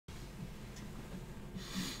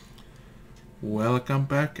Welcome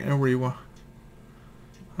back everyone,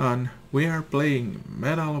 and we are playing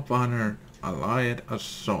Medal of Honor Allied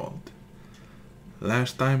Assault.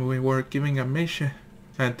 Last time we were giving a mission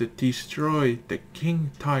and to destroy the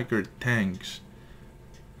King Tiger tanks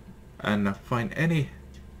and find any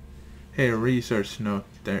research note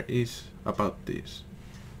there is about these.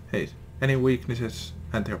 Any weaknesses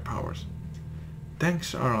and their powers.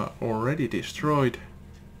 Tanks are already destroyed,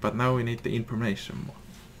 but now we need the information more.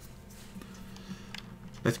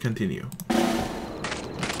 Let's continue.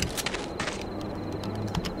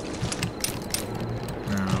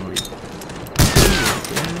 Now we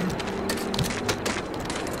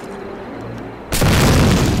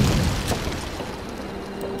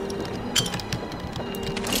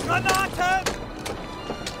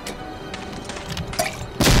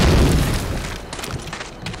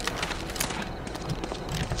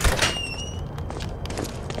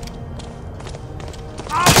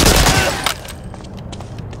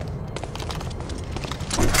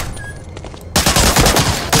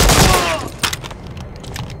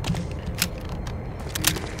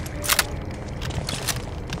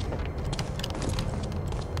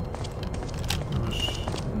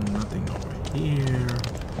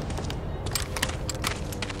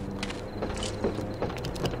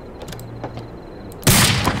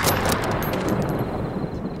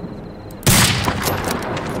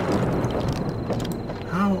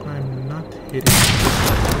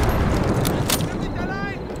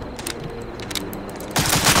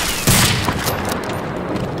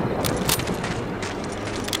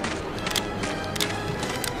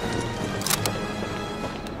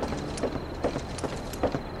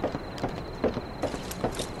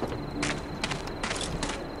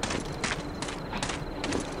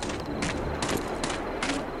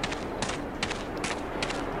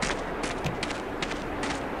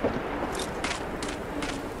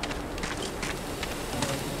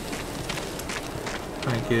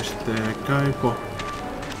guess the guy for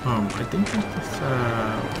I think that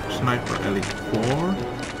this Sniper Elite 4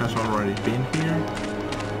 has already been here.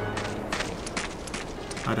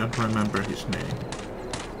 I don't remember his name.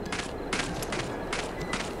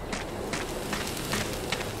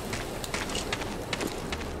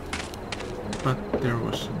 But there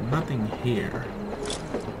was nothing here.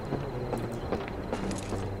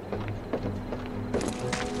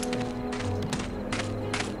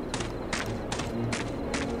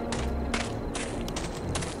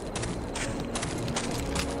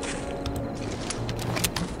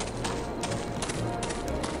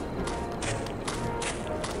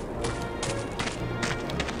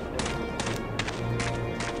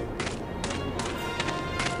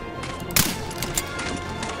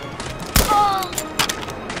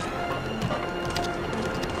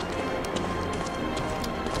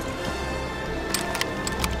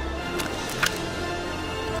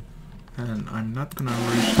 And I'm not gonna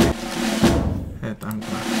risk it. I'm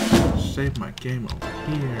gonna save my game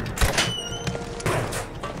over here.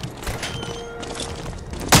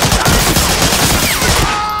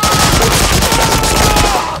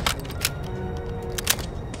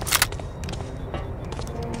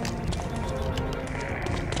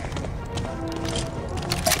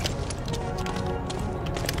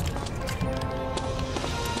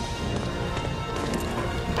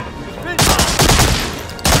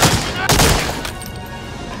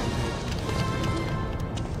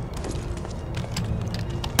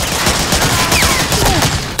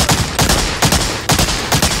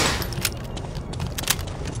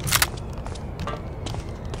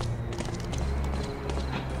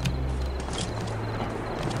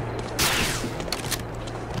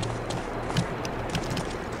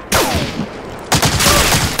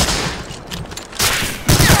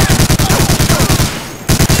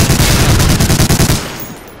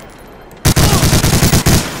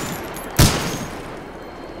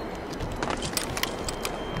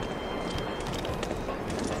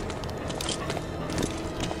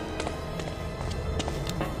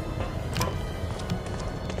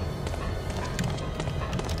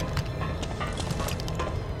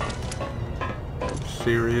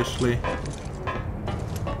 Seriously?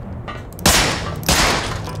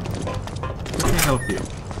 Let me help you.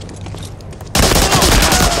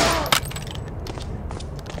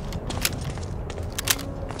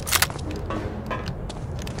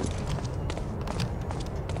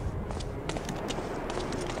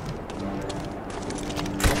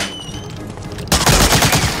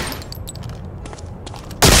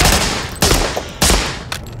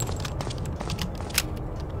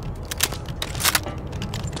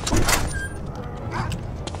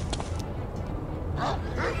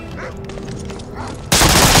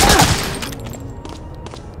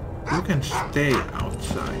 You can stay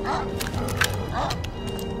outside.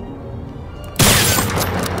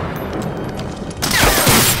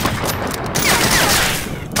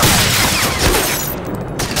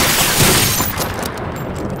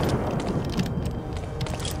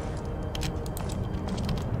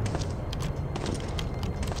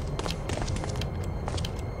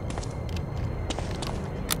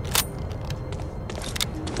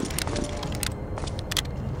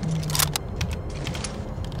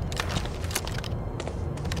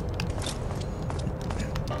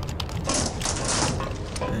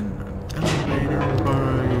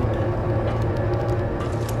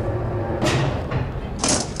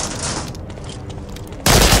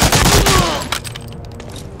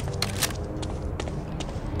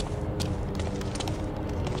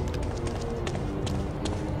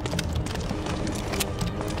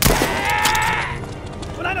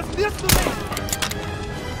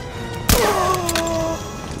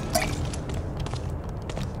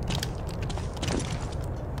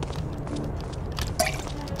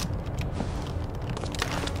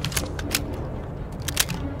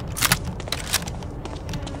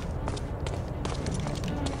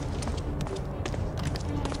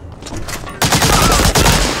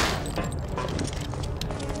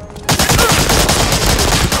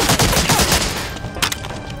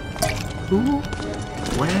 Who?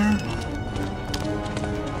 Where?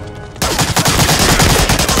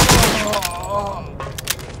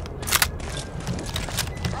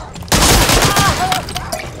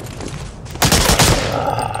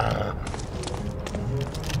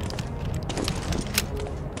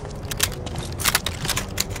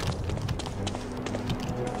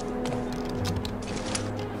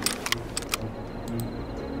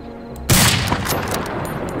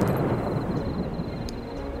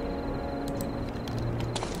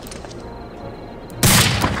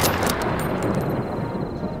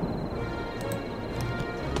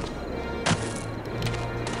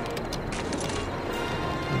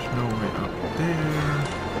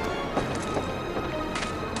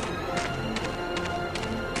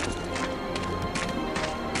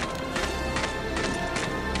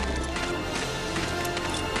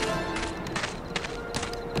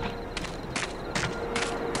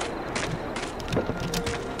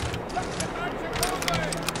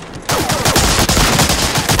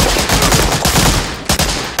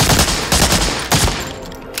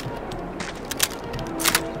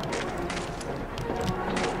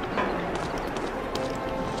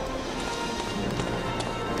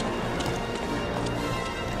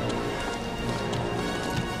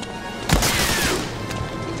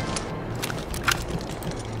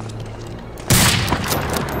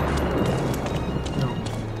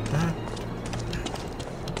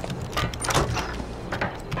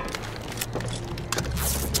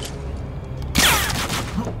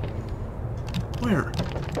 Where?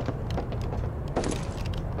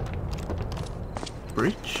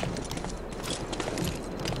 Bridge?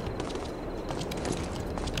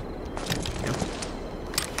 Yep.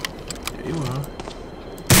 There you are.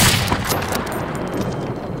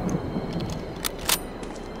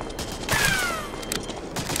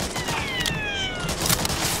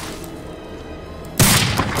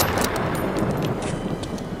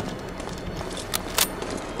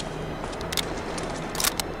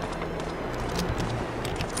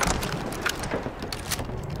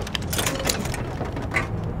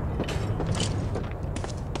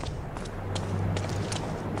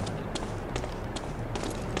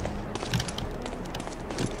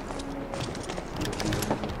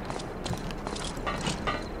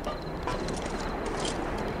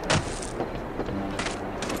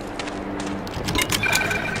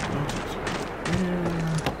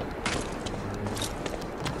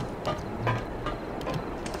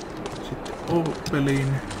 Opening.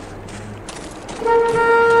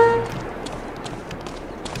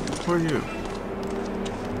 Who are you?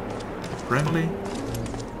 Friendly?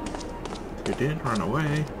 You didn't run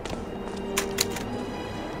away.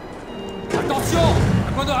 Attention!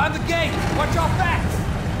 I'm going to run the gate! Watch your backs!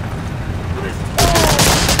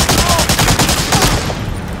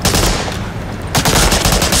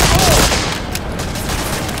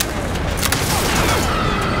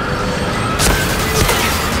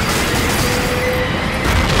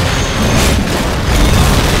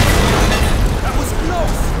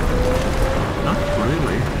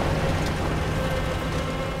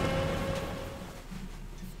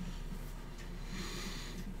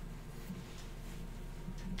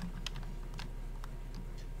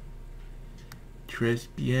 Tres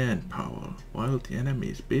bien, Powell, while the enemy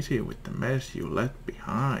is busy with the mess you left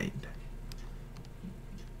behind.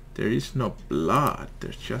 There is no blood,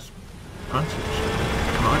 there's just punches.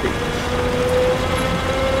 Bodies.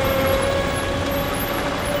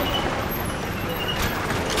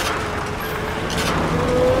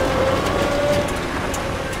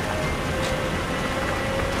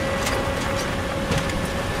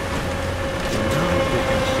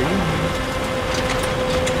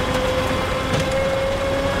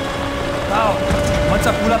 Once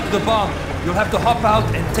I pull up to the bomb, you'll have to hop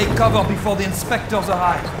out and take cover before the inspectors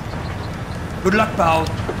arrive. Good luck, pal.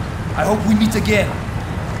 I hope we meet again.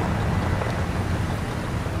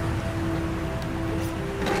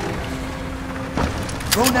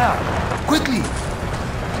 Go now! Quickly!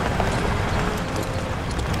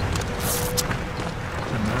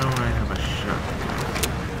 So now I have a shotgun.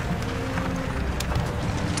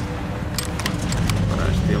 But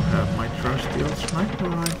I still have my trusty old sniper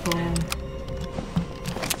rifle.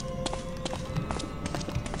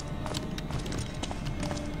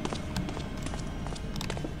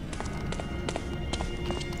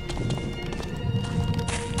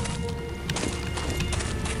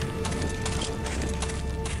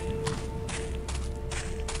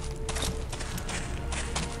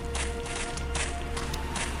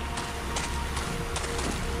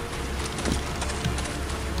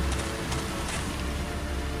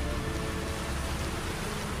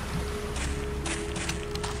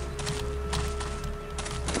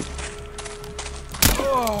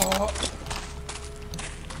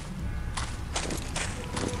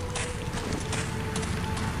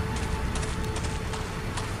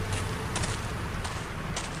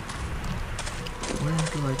 Where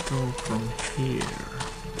do I go from here?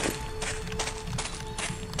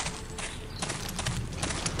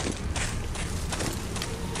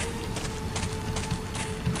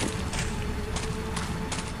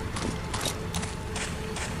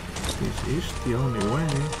 This is the only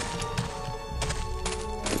way.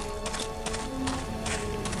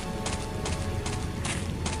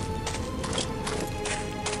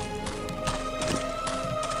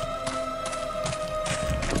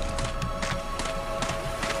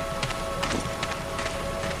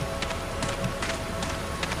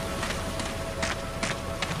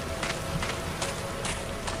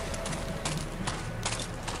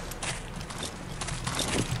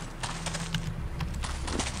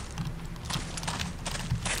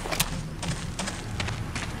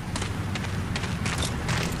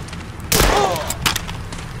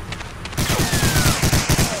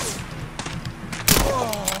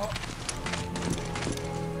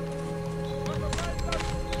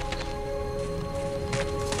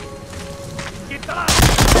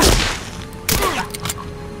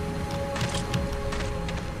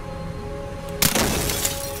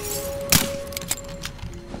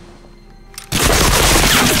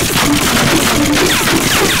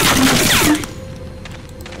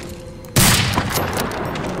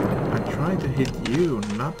 Hit you,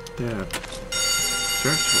 not the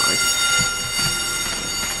searchlight.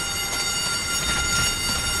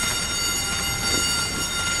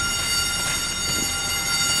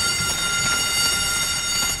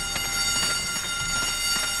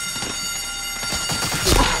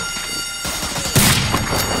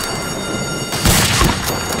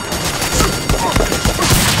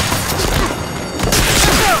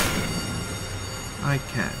 I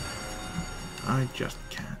can't. I just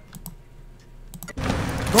can't.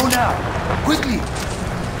 Go now! Quickly!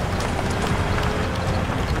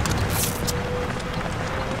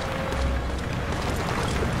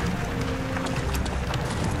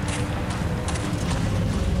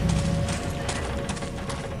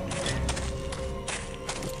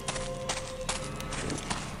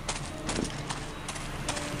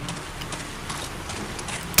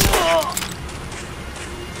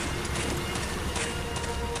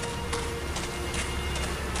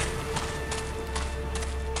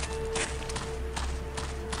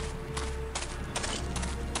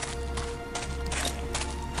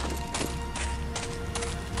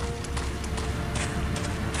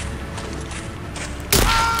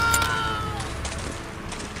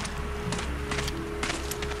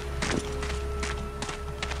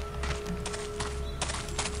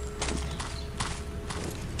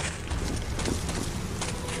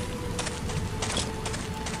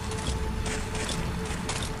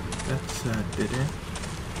 That's did it.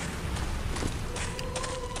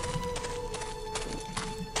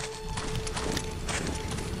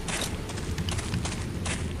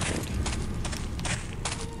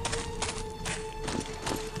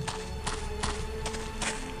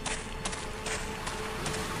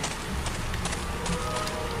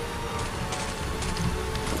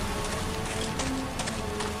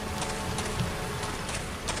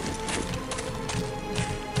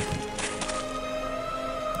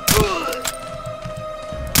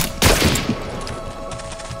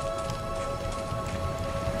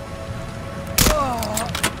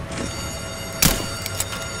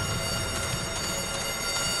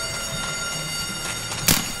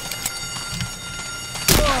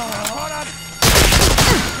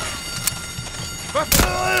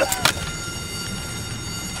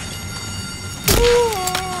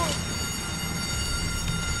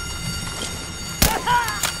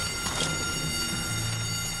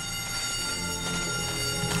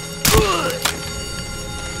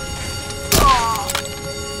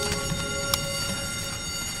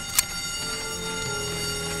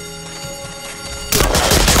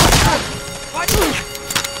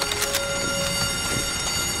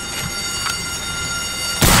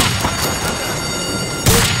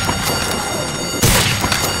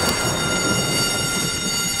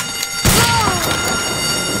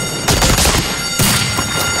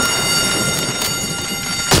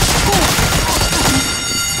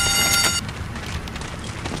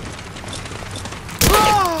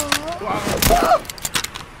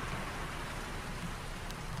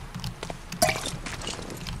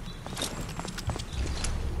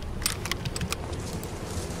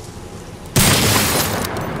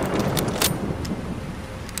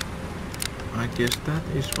 I guess that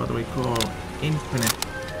is what we call infinite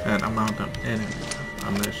amount of enemies,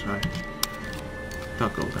 unless I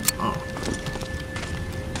toggle them off.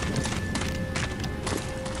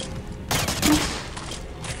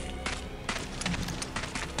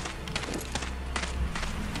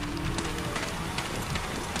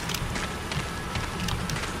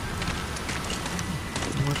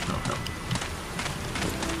 There was no help.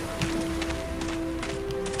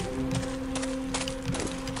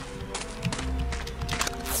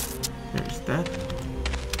 There's that.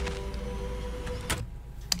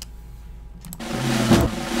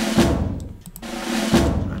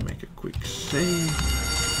 I make a quick save.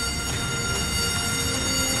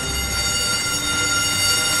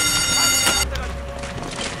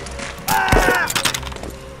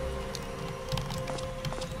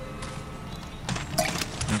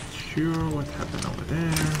 Not sure what happened over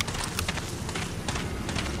there.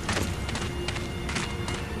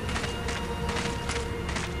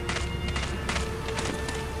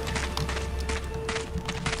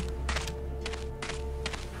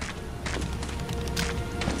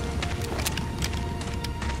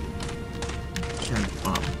 Can't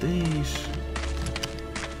pop these.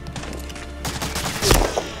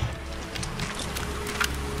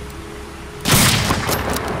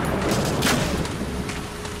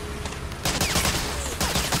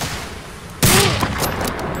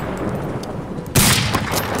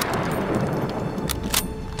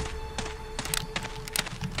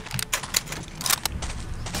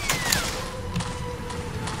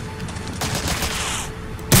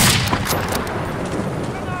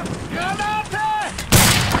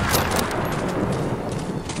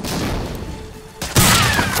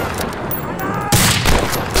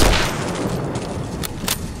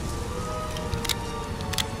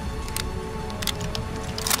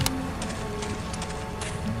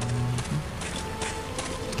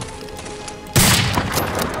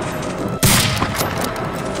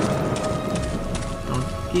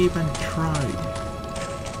 Even try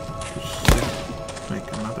to make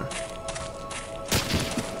another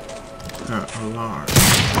alarm.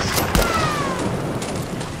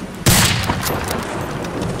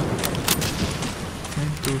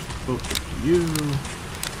 And those both of you.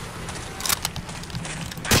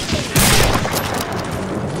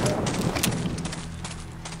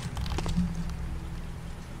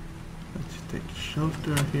 Let's take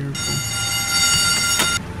shelter here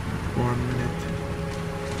for a minute.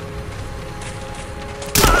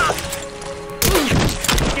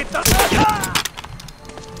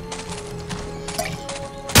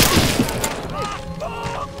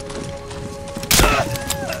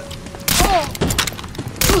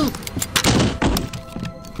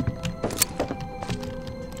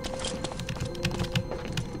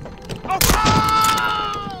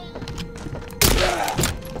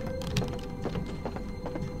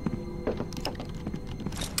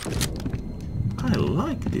 I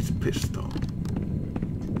like this pistol.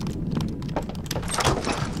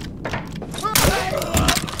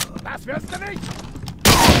 Das wirst du nicht!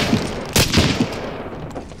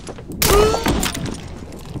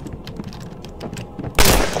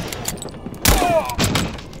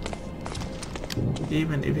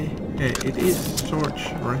 Even if it is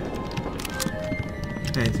torch, right?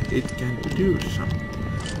 It can do some.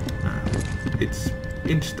 It's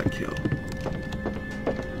insta-kill.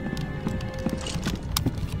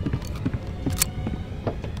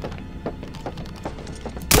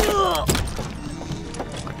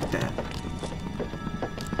 Like that.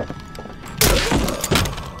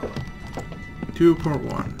 2 for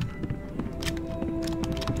 1.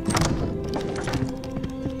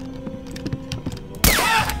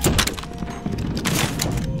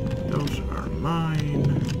 Those are mine.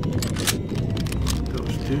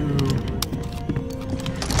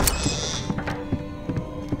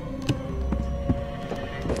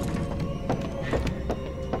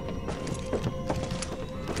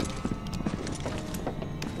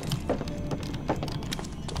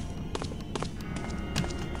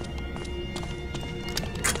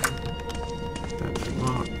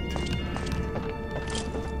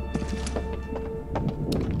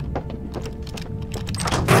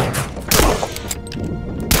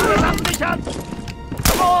 Feuern!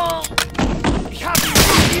 Oh! Ich hab ihn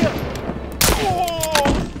hier!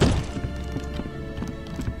 Oh!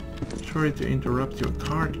 Sorry to interrupt your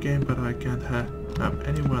card game, but I can't have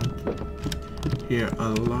anyone here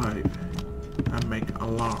alive and make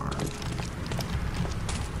alarm.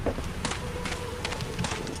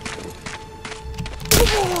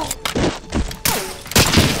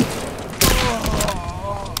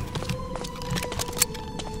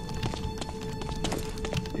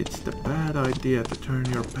 It's the bad idea to turn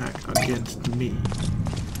your back against me.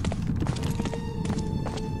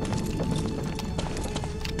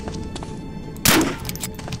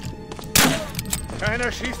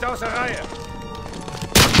 Keiner schießt aus der Reihe!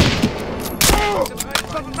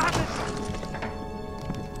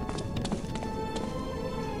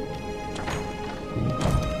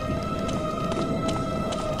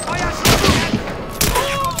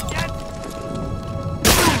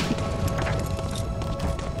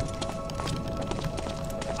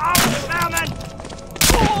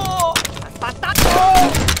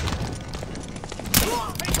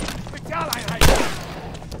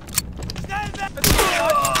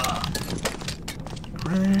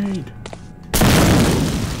 Grenade!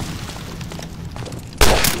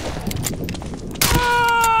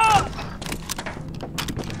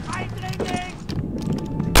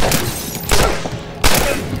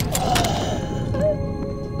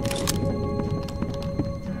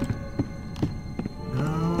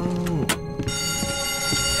 No!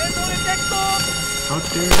 How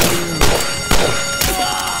dare you!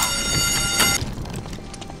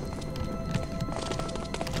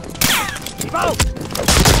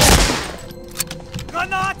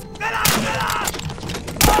 Granat! Schneller! Schneller!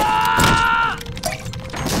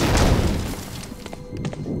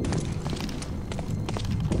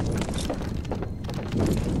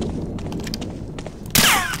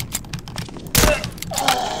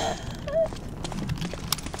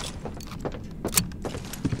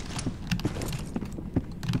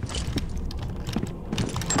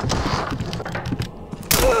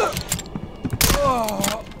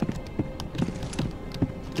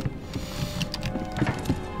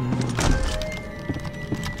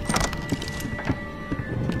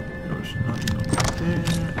 There's nothing over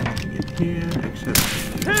there, anything in here except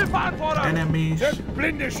Hilfe anfordern! enemies. Der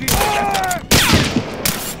Blinde schießt!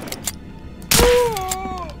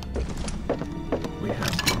 We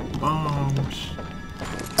have our bombs.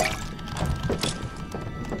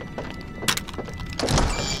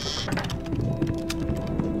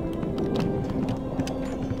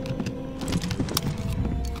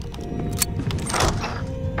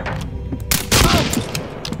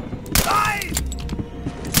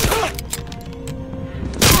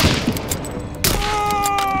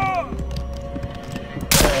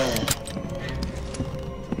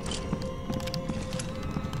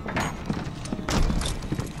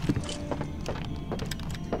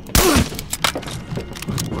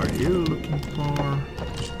 What are you looking for?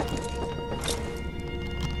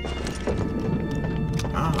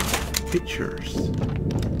 Ah, pictures.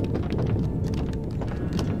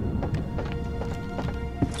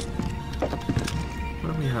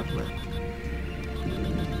 What do we have left?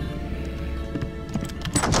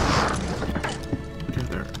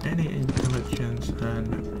 Gather any intelligence and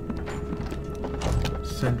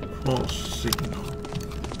send false signal.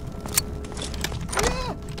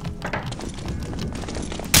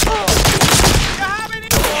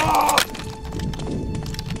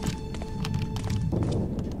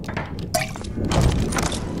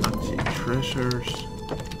 Nazi treasures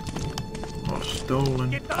all stolen.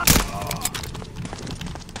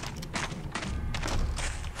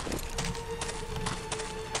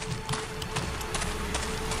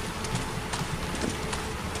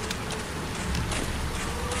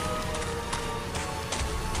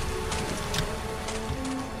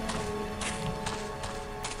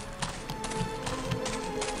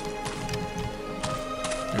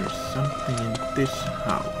 There's something in this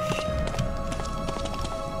house.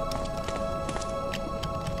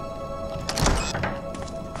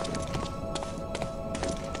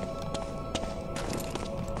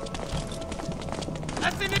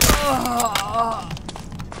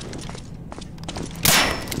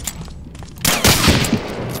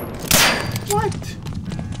 What?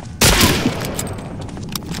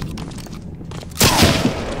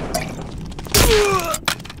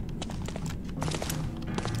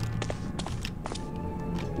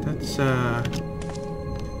 That's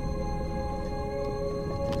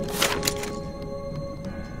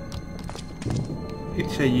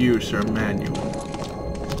it's a user manual.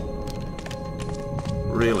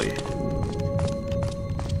 Really?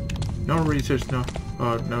 No research, no,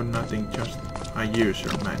 oh, no, nothing, just a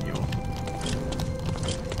user manual.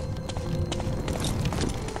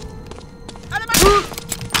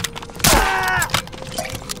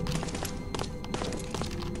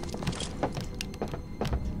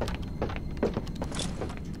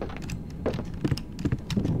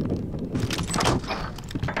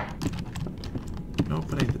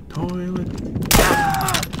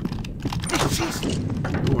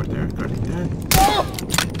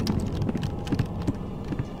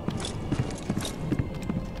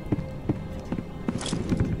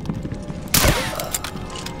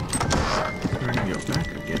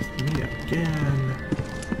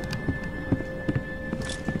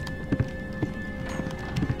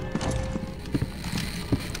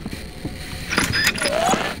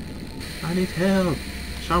 I need help.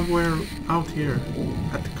 Somewhere out here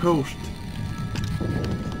at the coast.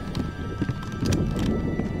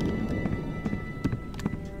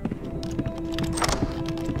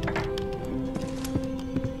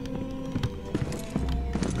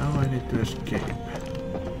 Now I need to escape.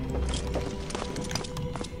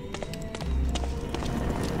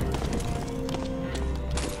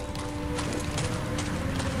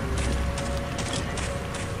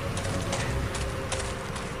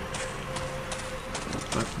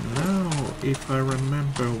 But now, if I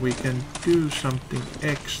remember, we can do something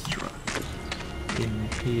extra in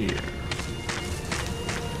here.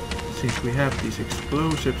 Since we have these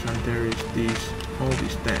explosives and there is all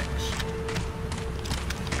these tanks.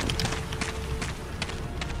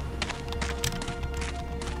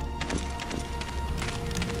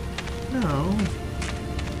 No.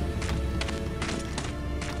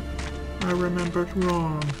 I remembered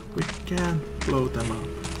wrong. We can't blow them up.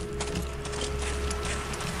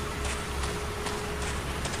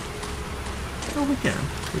 Oh, we can.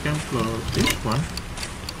 We can blow this one.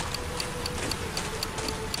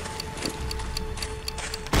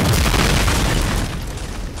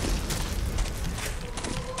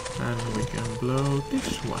 And we can blow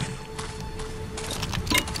this one.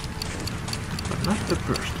 But not the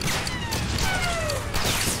first one.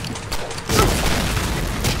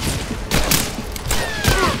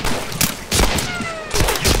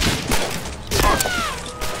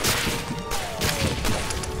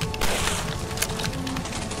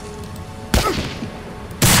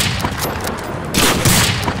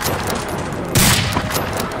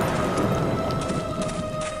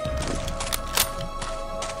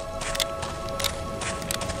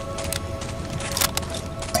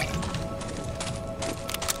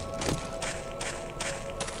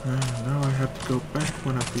 Now I have to go back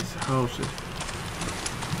one of these houses.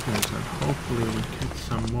 Because hopefully we get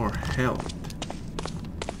some more health.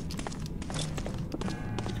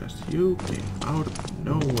 Because you came out of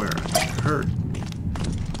nowhere and hurt me.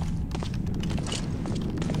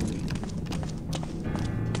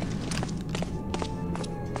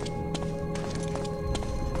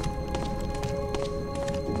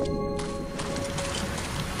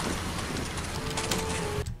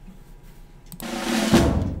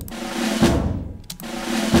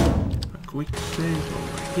 Quick save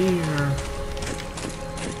over here.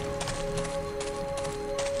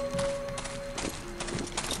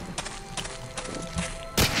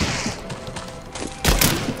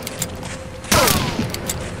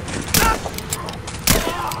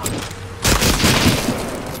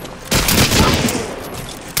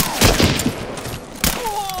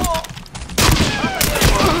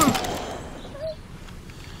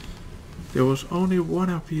 There was only one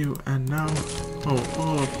of you, and now,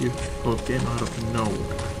 all of you came out of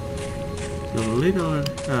nowhere. You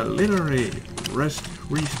literally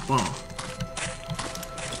respawn.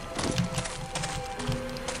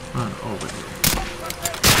 And over here.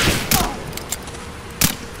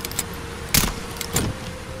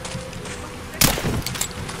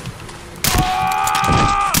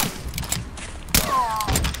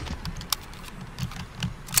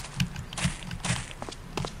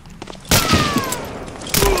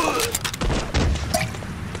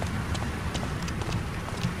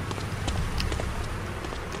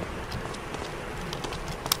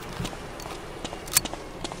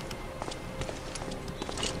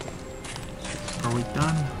 Are we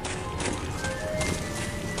done?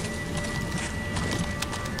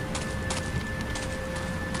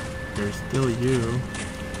 There's still you.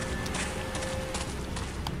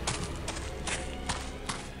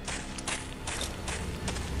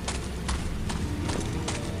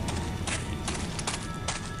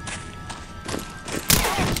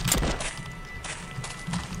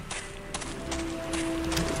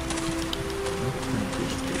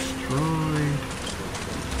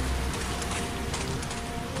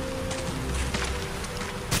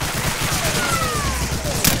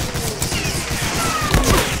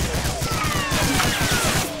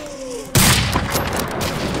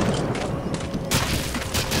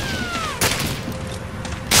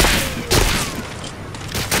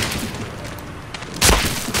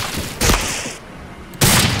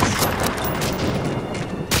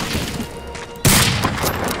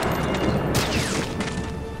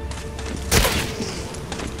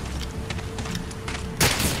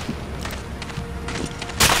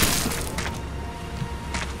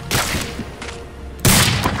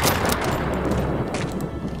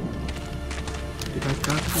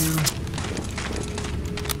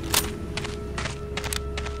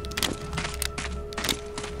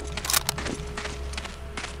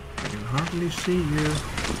 Hardly see you.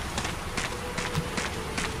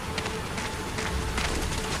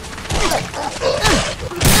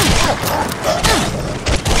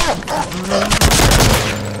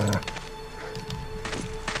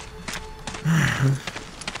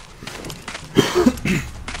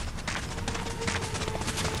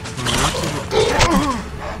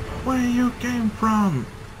 Where you came from?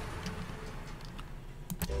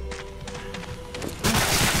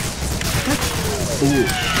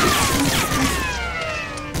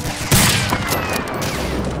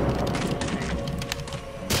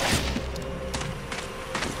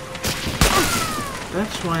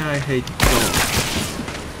 That's why I hate dogs.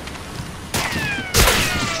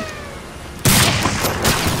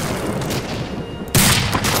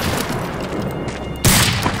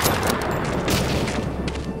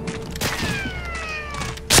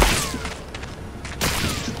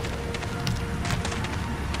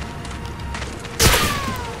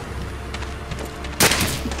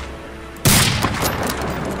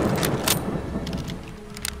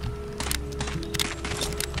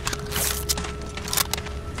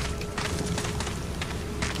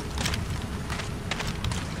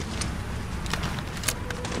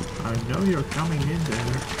 I know you're coming in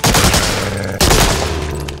there.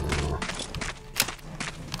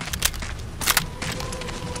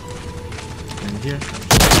 And here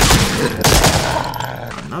comes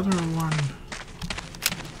another one.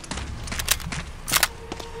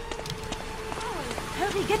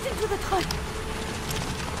 Hurry, get into the truck.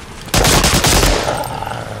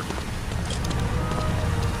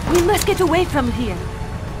 We must get away from here.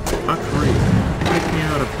 Agree. Take me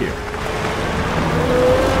out of here.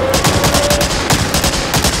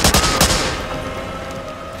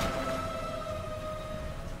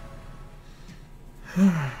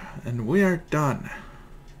 And we are done.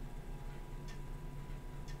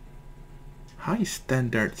 High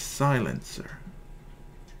standard silencer.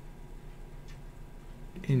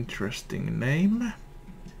 Interesting name.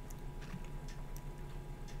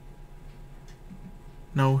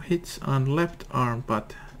 No hits on left arm,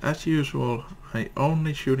 but as usual I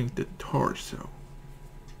only shooting the torso.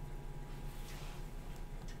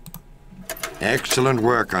 Excellent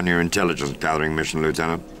work on your intelligence gathering mission,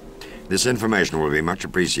 Lieutenant. This information will be much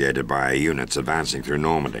appreciated by our units advancing through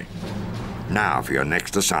Normandy. Now for your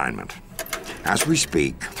next assignment. As we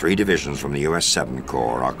speak, 3 divisions from the US 7th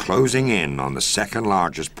Corps are closing in on the second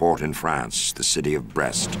largest port in France, the city of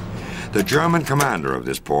Brest. The German commander of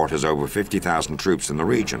this port has over 50,000 troops in the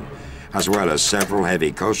region, as well as several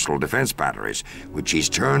heavy coastal defense batteries, which he's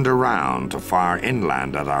turned around to fire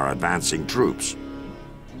inland at our advancing troops.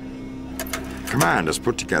 Command has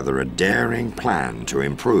put together a daring plan to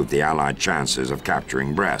improve the Allied chances of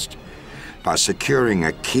capturing Brest. By securing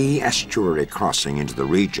a key estuary crossing into the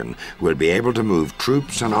region, we'll be able to move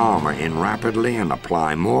troops and armor in rapidly and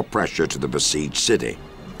apply more pressure to the besieged city.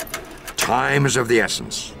 Time is of the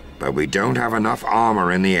essence, but we don't have enough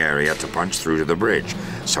armor in the area to punch through to the bridge,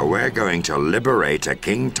 so we're going to liberate a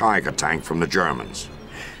King Tiger tank from the Germans.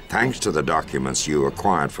 Thanks to the documents you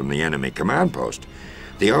acquired from the enemy command post,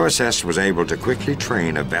 the OSS was able to quickly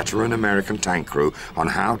train a veteran American tank crew on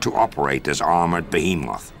how to operate this armored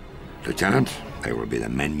behemoth. Lieutenant, they will be the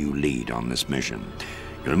men you lead on this mission.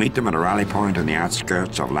 You'll meet them at a rally point on the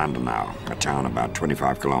outskirts of Landenau, a town about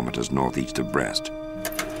 25 kilometers northeast of Brest.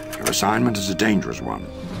 Your assignment is a dangerous one.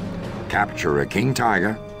 Capture a King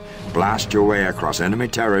Tiger, blast your way across enemy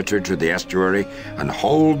territory to the estuary, and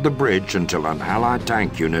hold the bridge until an Allied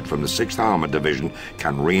tank unit from the 6th Armored Division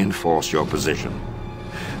can reinforce your position.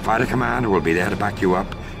 Fighter Command will be there to back you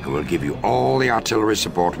up, and will give you all the artillery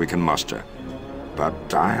support we can muster.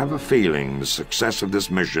 But I have a feeling the success of this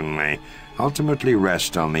mission may ultimately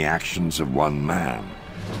rest on the actions of one man.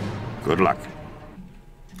 Good luck.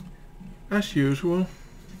 As usual.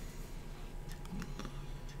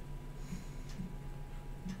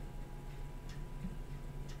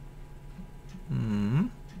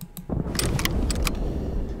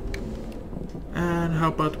 And how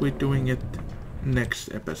about we doing it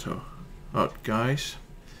next episode, guys?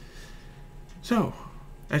 So,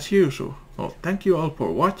 as usual, well, thank you all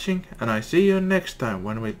for watching, and I see you next time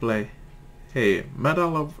when we play a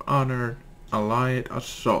Medal of Honor Allied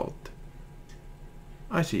Assault.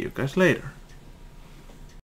 I see you guys later.